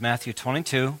Matthew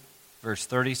 22, verse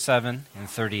 37 and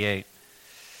 38.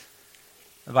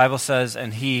 The Bible says,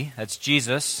 "And he," that's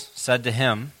Jesus, "said to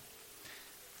him,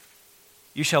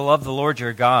 'You shall love the Lord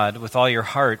your God with all your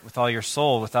heart, with all your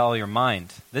soul, with all your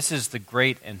mind. This is the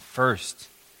great and first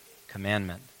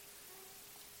commandment.'"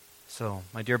 So,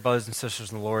 my dear brothers and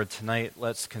sisters in the Lord, tonight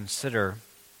let's consider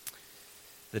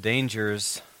the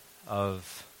dangers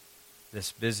of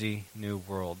this busy new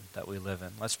world that we live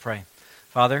in. Let's pray.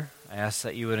 Father, I ask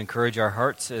that you would encourage our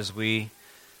hearts as we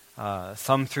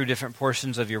thumb through different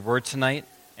portions of your word tonight,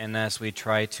 and as we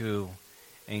try to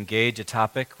engage a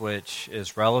topic which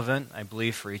is relevant, I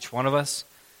believe, for each one of us.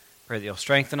 Pray that you'll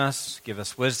strengthen us, give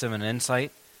us wisdom and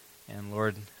insight, and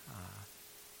Lord,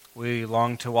 we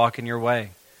long to walk in your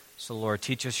way. So Lord,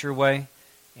 teach us your way,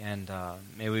 and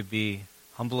may we be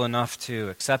humble enough to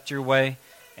accept your way,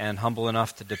 and humble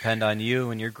enough to depend on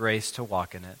you and your grace to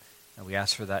walk in it. And we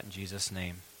ask for that in Jesus'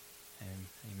 name.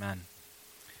 Amen.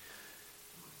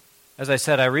 As I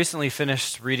said, I recently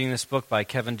finished reading this book by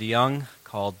Kevin DeYoung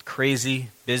called Crazy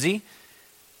Busy.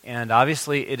 And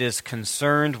obviously it is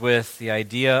concerned with the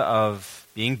idea of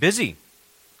being busy.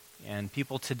 And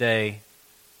people today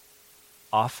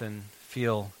often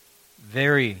feel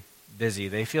very busy.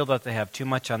 They feel that they have too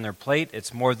much on their plate.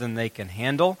 It's more than they can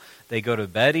handle. They go to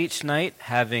bed each night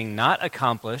having not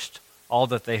accomplished all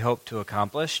that they hoped to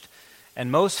accomplish. And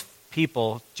most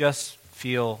people just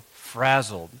feel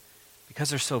frazzled because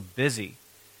they're so busy.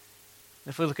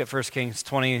 If we look at 1 Kings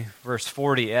 20, verse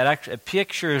 40, it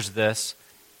pictures this.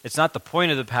 It's not the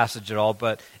point of the passage at all,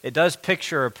 but it does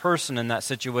picture a person in that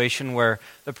situation where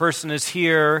the person is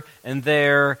here and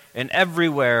there and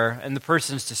everywhere, and the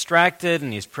person's distracted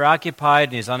and he's preoccupied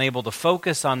and he's unable to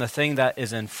focus on the thing that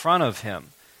is in front of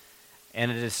him.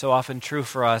 And it is so often true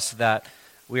for us that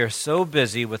we are so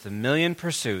busy with a million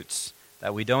pursuits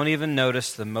that we don't even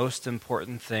notice the most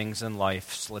important things in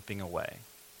life slipping away.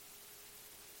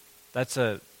 That's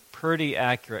a pretty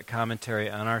accurate commentary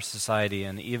on our society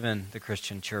and even the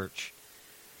Christian church.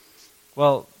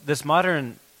 Well, this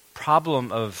modern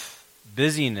problem of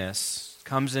busyness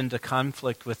comes into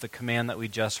conflict with the command that we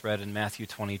just read in Matthew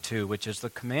 22, which is the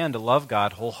command to love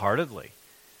God wholeheartedly.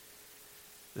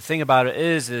 The thing about it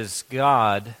is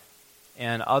God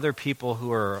and other people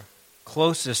who are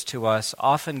closest to us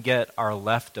often get our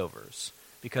leftovers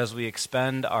because we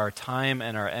expend our time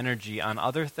and our energy on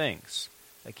other things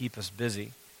that keep us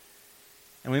busy.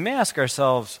 And we may ask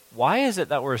ourselves, why is it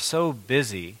that we're so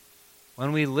busy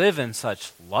when we live in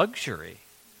such luxury?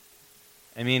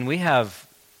 I mean, we have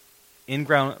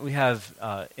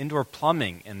indoor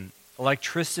plumbing and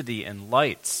electricity and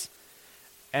lights.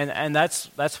 And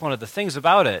that's one of the things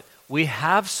about it. We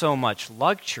have so much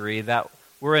luxury that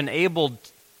we're enabled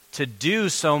to do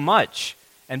so much.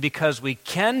 And because we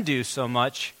can do so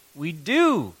much, we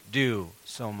do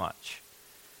so much.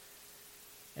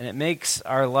 And it makes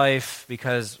our life,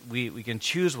 because we can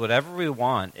choose whatever we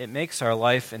want, it makes our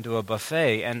life into a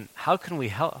buffet. And how can we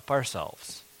help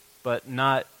ourselves but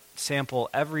not sample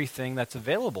everything that's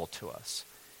available to us?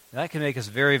 And that can make us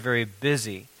very, very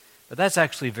busy. But that's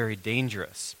actually very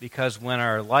dangerous, because when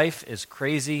our life is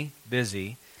crazy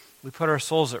busy, we put our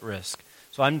souls at risk.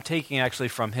 So I'm taking actually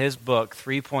from his book,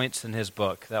 3 points in his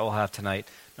book that we'll have tonight.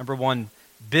 Number one,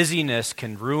 busyness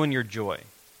can ruin your joy.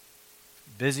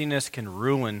 Busyness can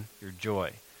ruin your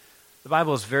joy. The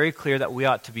Bible is very clear that we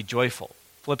ought to be joyful.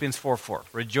 Philippians 4:4.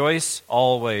 Rejoice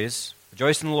always.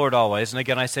 Rejoice in the Lord always. And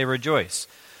again, I say rejoice.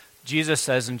 Jesus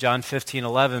says in John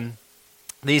 15:11,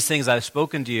 "These things I've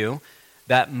spoken to you,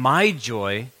 that my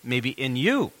joy may be in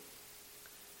you,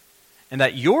 and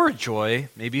that your joy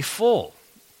may be full."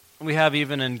 We have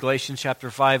even in Galatians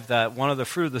chapter 5 that one of the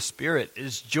fruit of the Spirit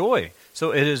is joy.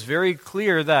 So it is very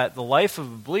clear that the life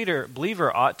of a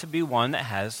believer ought to be one that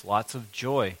has lots of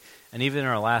joy. And even in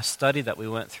our last study that we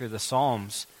went through the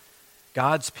Psalms,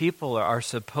 God's people are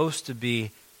supposed to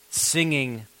be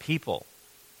singing people.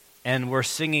 And we're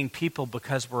singing people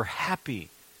because we're happy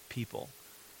people.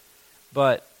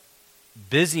 But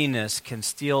busyness can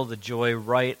steal the joy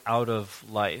right out of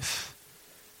life.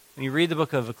 When you read the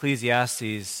book of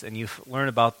Ecclesiastes and you learn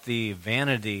about the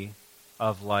vanity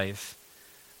of life,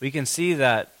 we can see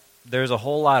that there's a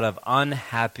whole lot of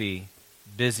unhappy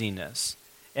busyness.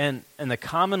 And the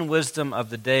common wisdom of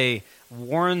the day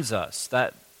warns us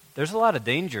that there's a lot of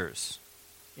dangers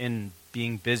in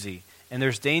being busy. And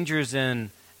there's dangers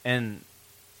in the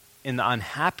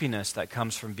unhappiness that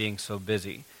comes from being so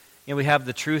busy. You know, we have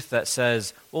the truth that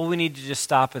says, well, we need to just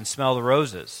stop and smell the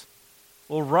roses.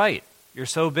 Well, right. You're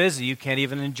so busy you can't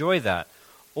even enjoy that.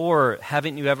 Or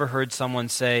haven't you ever heard someone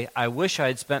say, I wish I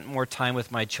had spent more time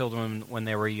with my children when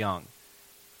they were young?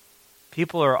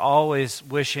 People are always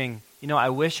wishing, I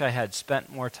wish I had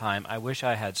spent more time. I wish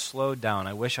I had slowed down.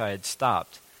 I wish I had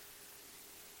stopped.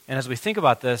 And as we think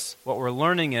about this, what we're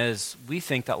learning is we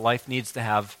think that life needs to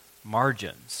have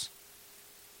margins.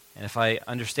 And if I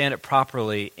understand it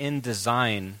properly, in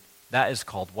design, that is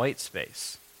called white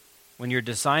space. When you're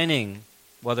designing,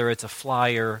 whether it's a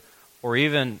flyer or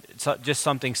even just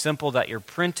something simple that you're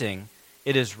printing,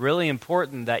 it is really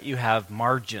important that you have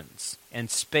margins and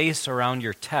space around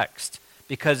your text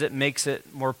because it makes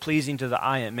it more pleasing to the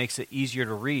eye. It makes it easier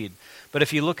to read. But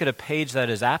if you look at a page that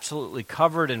is absolutely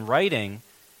covered in writing,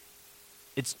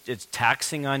 it's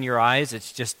taxing on your eyes.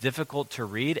 It's just difficult to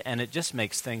read, and it just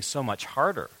makes things so much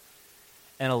harder.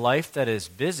 And a life that is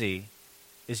busy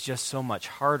is just so much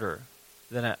harder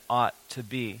than it ought to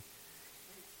be.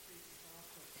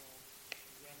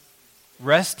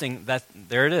 Resting,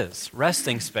 there it is,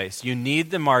 resting space. You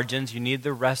need the margins, you need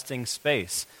the resting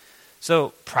space.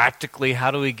 So practically,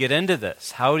 how do we get into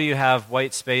this? How do you have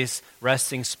white space,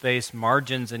 resting space,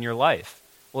 margins in your life?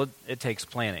 Well, it takes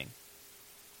planning.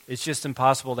 It's just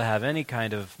impossible to have any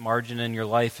kind of margin in your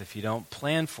life if you don't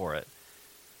plan for it,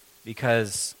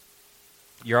 because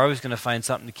you're always going to find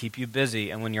something to keep you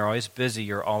busy, and when you're always busy,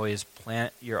 you're always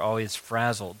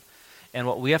frazzled. And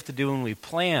what we have to do when we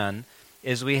plan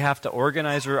is we have to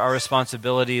organize our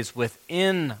responsibilities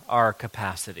within our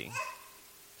capacity.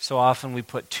 So often we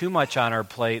put too much on our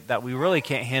plate that we really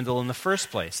can't handle in the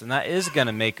first place, and that is going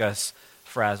to make us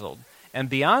frazzled. And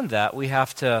beyond that, we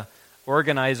have to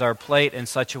organize our plate in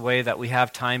such a way that we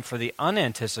have time for the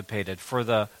unanticipated, for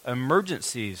the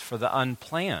emergencies, for the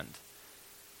unplanned.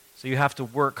 So you have to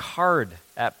work hard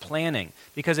at planning,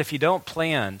 because if you don't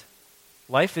plan,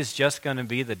 life is just going to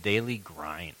be the daily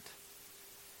grind.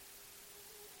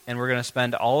 And we're going to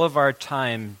spend all of our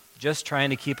time just trying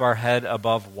to keep our head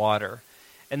above water.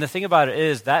 And the thing about it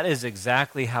is, that is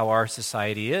exactly how our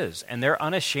society is. And they're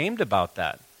unashamed about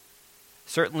that.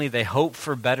 Certainly they hope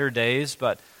for better days,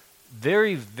 but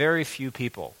very, very few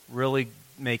people really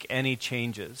make any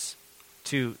changes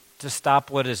to stop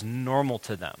what is normal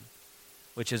to them,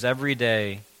 which is every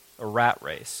day a rat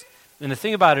race. And the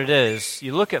thing about it is,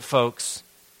 you look at folks,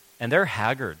 and they're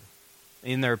haggard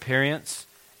in their appearance,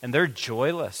 and they're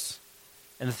joyless.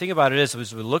 And the thing about it is,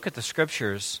 as we look at the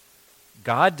Scriptures,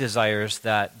 God desires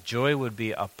that joy would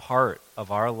be a part of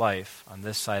our life on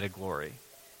this side of glory.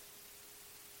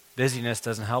 Busyness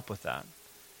doesn't help with that.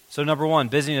 So number one,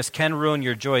 busyness can ruin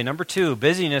your joy. Number two,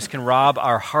 busyness can rob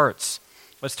our hearts.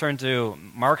 Let's turn to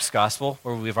Mark's Gospel,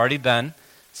 where we've already been.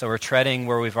 So we're treading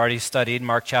where we've already studied,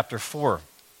 Mark chapter 4.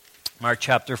 Mark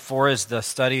chapter 4 is the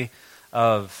study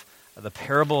of the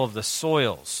parable of the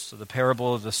soils, so the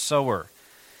parable of the sower.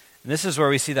 And this is where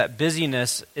we see that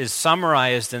busyness is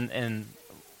summarized in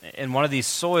one of these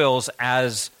soils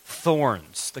as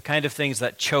thorns, the kind of things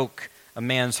that choke a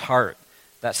man's heart,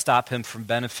 that stop him from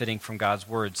benefiting from God's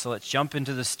word. So let's jump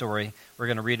into the story. We're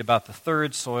going to read about the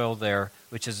third soil there,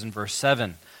 which is in verse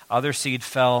 7. Other seed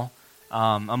fell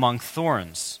among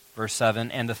thorns, verse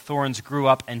 7, and the thorns grew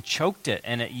up and choked it,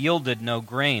 and it yielded no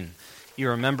grain. You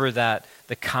remember that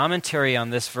the commentary on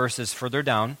this verse is further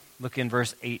down. Look in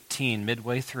verse 18,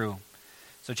 midway through.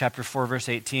 So chapter 4, verse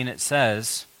 18, it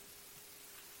says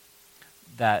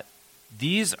that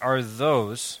these are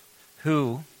those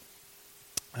who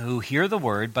hear the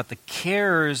word, but the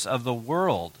cares of the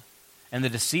world and the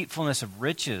deceitfulness of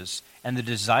riches and the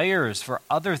desires for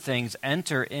other things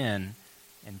enter in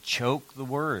and choke the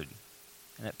word,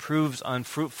 and it proves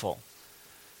unfruitful.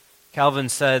 Calvin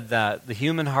said that the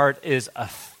human heart is a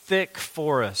thick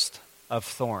forest of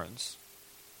thorns.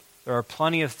 There are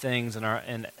plenty of things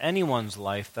in anyone's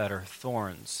life that are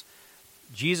thorns.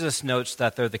 Jesus notes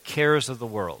that they're the cares of the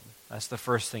world. That's the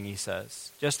first thing he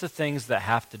says. Just the things that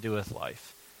have to do with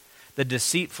life. The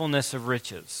deceitfulness of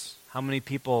riches. How many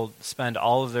people spend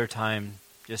all of their time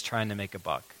just trying to make a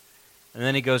buck? And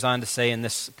then he goes on to say, and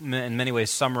this in many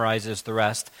ways summarizes the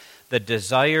rest, the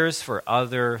desires for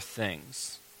other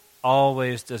things.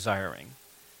 Always desiring.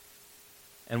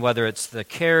 And whether it's the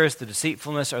cares, the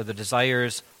deceitfulness, or the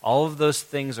desires, all of those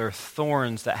things are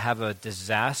thorns that have a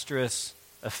disastrous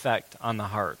effect on the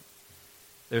heart.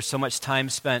 There's so much time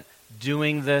spent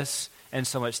doing this, and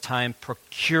so much time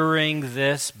procuring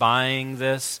this, buying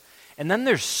this. And then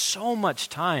there's so much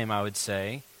time, I would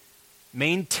say,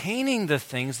 maintaining the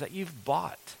things that you've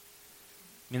bought.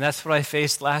 I mean, that's what I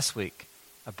faced last week.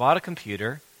 I bought a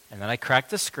computer, and then I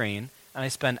cracked the screen, and I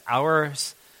spent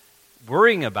hours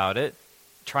worrying about it,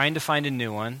 trying to find a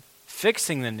new one,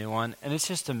 fixing the new one, and it's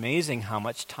just amazing how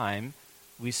much time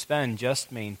we spend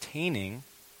just maintaining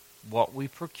what we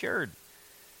procured.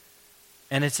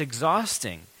 And it's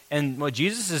exhausting. And what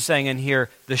Jesus is saying in here,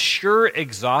 the sure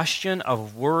exhaustion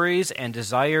of worries and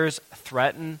desires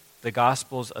threaten the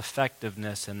gospel's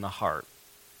effectiveness in the heart.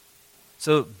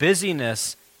 So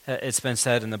busyness, it's been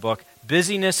said in the book,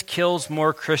 busyness kills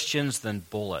more Christians than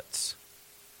bullets.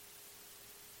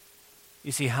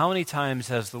 You see, how many times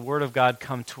has the Word of God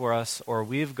come to us, or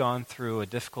we've gone through a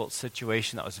difficult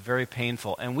situation that was very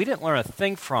painful, and we didn't learn a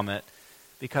thing from it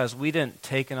because we didn't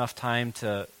take enough time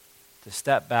to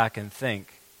step back and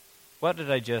think, what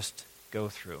did I just go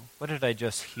through? What did I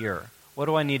just hear? What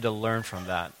do I need to learn from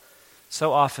that?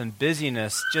 So often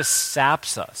busyness just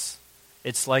saps us.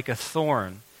 It's like a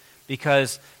thorn,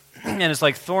 because, and it's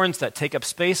like thorns that take up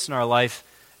space in our life,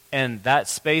 and that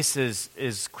space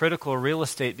is critical real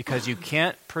estate because you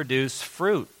can't produce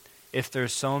fruit if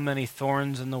there's so many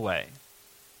thorns in the way.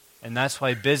 And that's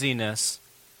why busyness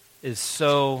is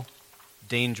so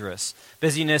dangerous.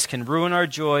 Busyness can ruin our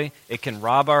joy. It can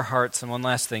rob our hearts. And one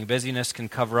last thing, busyness can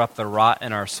cover up the rot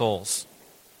in our souls.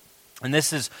 And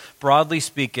this is, broadly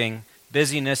speaking,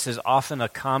 busyness is often a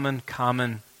common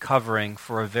covering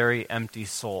for a very empty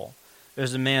soul.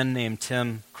 There's a man named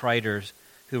Tim Kreider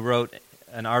who wrote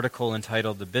an article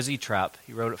entitled The Busy Trap.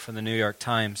 He wrote it for the New York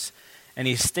Times. And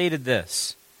he stated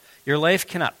this: your life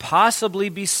cannot possibly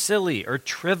be silly or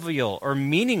trivial or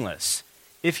meaningless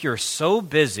if you're so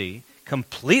busy,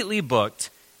 completely booked,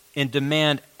 and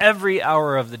demand every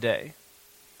hour of the day.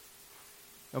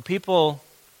 Now, people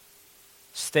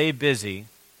stay busy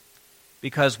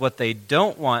because what they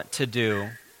don't want to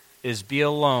do is be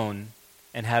alone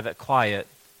and have it quiet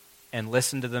and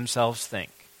listen to themselves think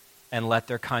and let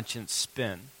their conscience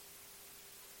spin.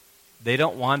 They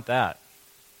don't want that.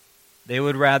 They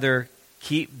would rather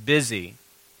keep busy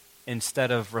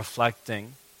instead of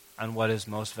reflecting on what is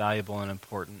most valuable and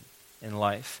important in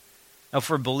life. Now,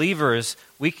 for believers,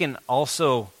 we can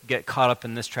also get caught up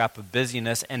in this trap of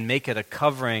busyness and make it a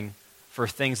covering for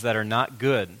things that are not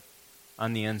good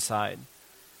on the inside.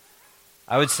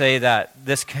 I would say that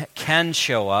this can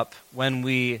show up when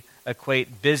we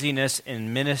equate busyness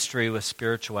in ministry with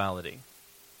spirituality.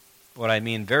 What I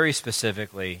mean very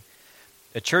specifically,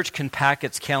 a church can pack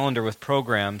its calendar with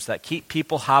programs that keep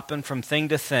people hopping from thing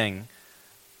to thing,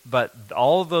 but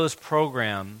all of those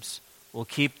programs will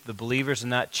keep the believers in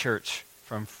that church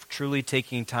from truly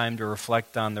taking time to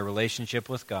reflect on their relationship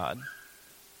with God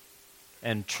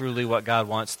and truly what God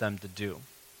wants them to do.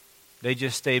 They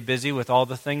just stay busy with all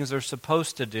the things they're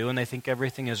supposed to do, and they think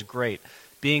everything is great.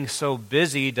 Being so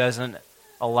busy doesn't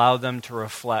allow them to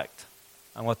reflect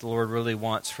on what the Lord really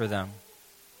wants for them.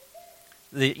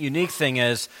 The unique thing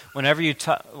is, whenever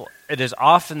it is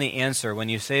often the answer when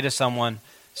you say to someone,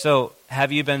 so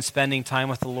have you been spending time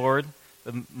with the Lord?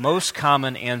 The most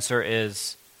common answer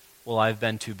is, well, I've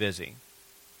been too busy.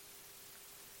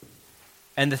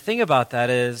 And the thing about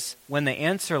that is, when they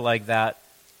answer like that,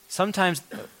 sometimes,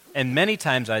 and many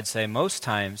times I'd say, most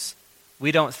times,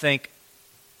 we don't think,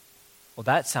 well,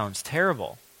 that sounds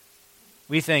terrible.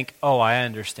 We think, oh, I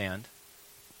understand.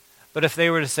 But if they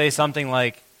were to say something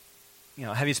like,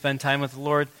 have you spent time with the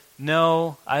Lord?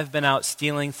 No, I've been out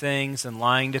stealing things and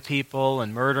lying to people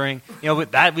and murdering.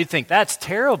 We'd think that's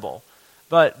terrible.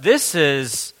 But this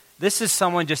is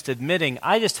someone just admitting,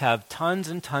 I just have tons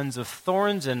and tons of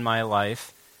thorns in my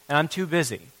life, and I'm too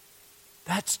busy.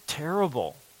 That's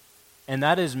terrible. And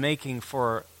that is making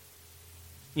for,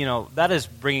 that is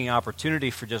bringing opportunity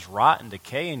for just rot and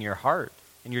decay in your heart.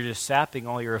 And you're just sapping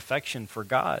all your affection for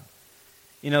God.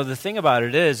 The thing about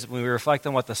it is, when we reflect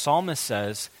on what the psalmist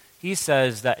says, he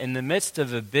says that in the midst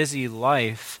of a busy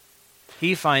life,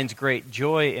 he finds great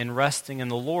joy in resting in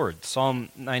the Lord. Psalm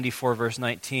 94, verse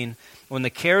 19, when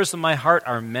the cares of my heart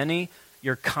are many,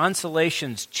 your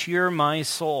consolations cheer my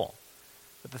soul.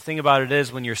 But the thing about it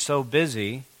is, when you're so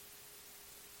busy,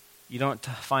 you don't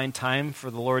find time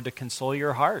for the Lord to console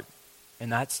your heart.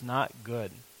 And that's not good.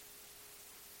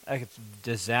 It's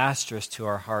disastrous to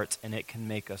our hearts, and it can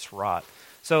make us rot.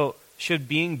 So, should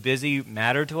being busy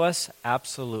matter to us?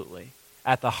 Absolutely.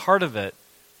 At the heart of it,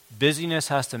 busyness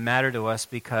has to matter to us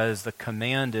because the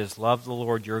command is love the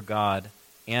Lord your God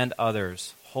and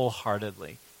others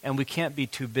wholeheartedly. And we can't be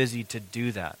too busy to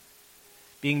do that.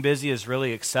 Being busy is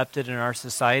really accepted in our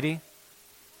society.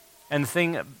 And the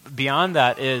thing beyond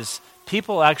that is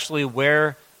people actually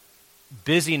wear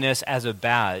busyness as a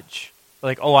badge.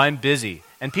 Like, oh, I'm busy.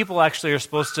 And people actually are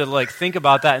supposed to think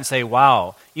about that and say,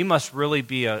 wow, you must really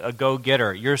be a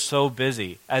go-getter. You're so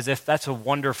busy, as if that's a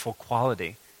wonderful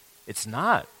quality. It's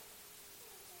not.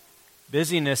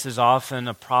 Busyness is often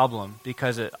a problem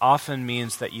because it often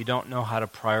means that you don't know how to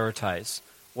prioritize.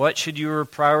 What should you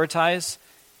prioritize?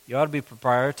 You ought to be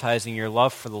prioritizing your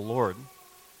love for the Lord.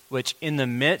 which in the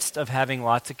midst of having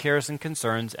lots of cares and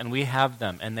concerns, and we have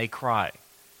them, and they cry,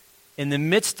 in the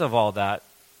midst of all that,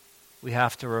 we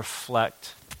have to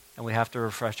reflect and we have to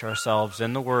refresh ourselves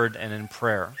in the Word and in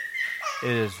prayer.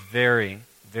 It is very,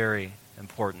 very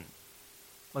important.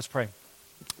 Let's pray.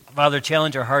 Father,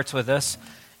 challenge our hearts with this,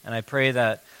 and I pray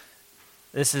that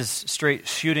this is straight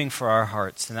shooting for our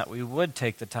hearts, and that we would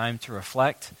take the time to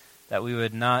reflect, that we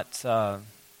would not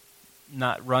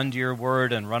run to your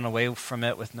word and run away from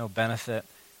it with no benefit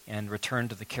and return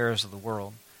to the cares of the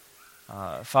world.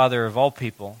 Father, of all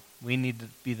people, we need to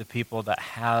be the people that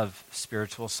have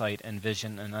spiritual sight and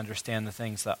vision and understand the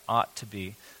things that ought to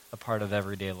be a part of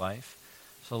everyday life.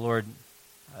 So, Lord,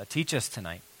 teach us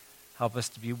tonight. Help us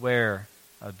to beware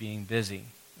of being busy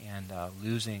and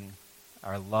losing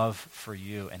our love for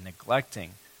you and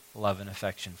neglecting love and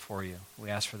affection for you. We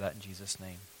ask for that in Jesus'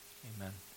 name. Amen.